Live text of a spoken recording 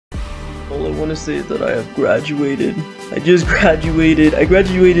All I want to say is that I have graduated. I just graduated. I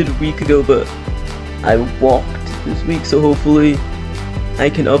graduated a week ago, but I walked this week, so hopefully I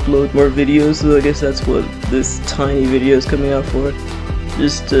can upload more videos. So I guess that's what this tiny video is coming out for.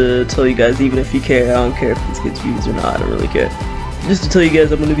 Just to tell you guys, even if you care, I don't care if this gets views or not, I don't really care. Just to tell you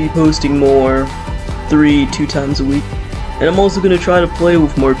guys, I'm going to be posting more, 2 times a week. And I'm also going to try to play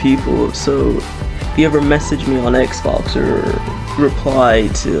with more people, so if you ever message me on Xbox or reply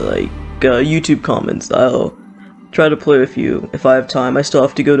to like YouTube comments, I'll try to play with you if I have time. I still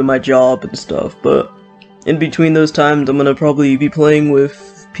have to go to my job and stuff, but in between those times I'm gonna probably be playing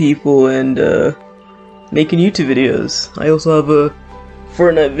with people and making YouTube videos. I also have a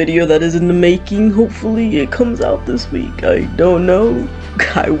Fortnite video that is in the making. Hopefully it comes out this week. I don't know.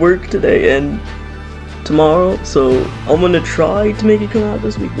 I work today and tomorrow, so I'm gonna try to make it come out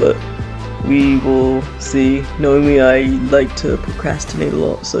this week, but we will see. Knowing me, I like to procrastinate a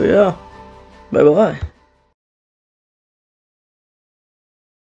lot, so yeah. Bye bye.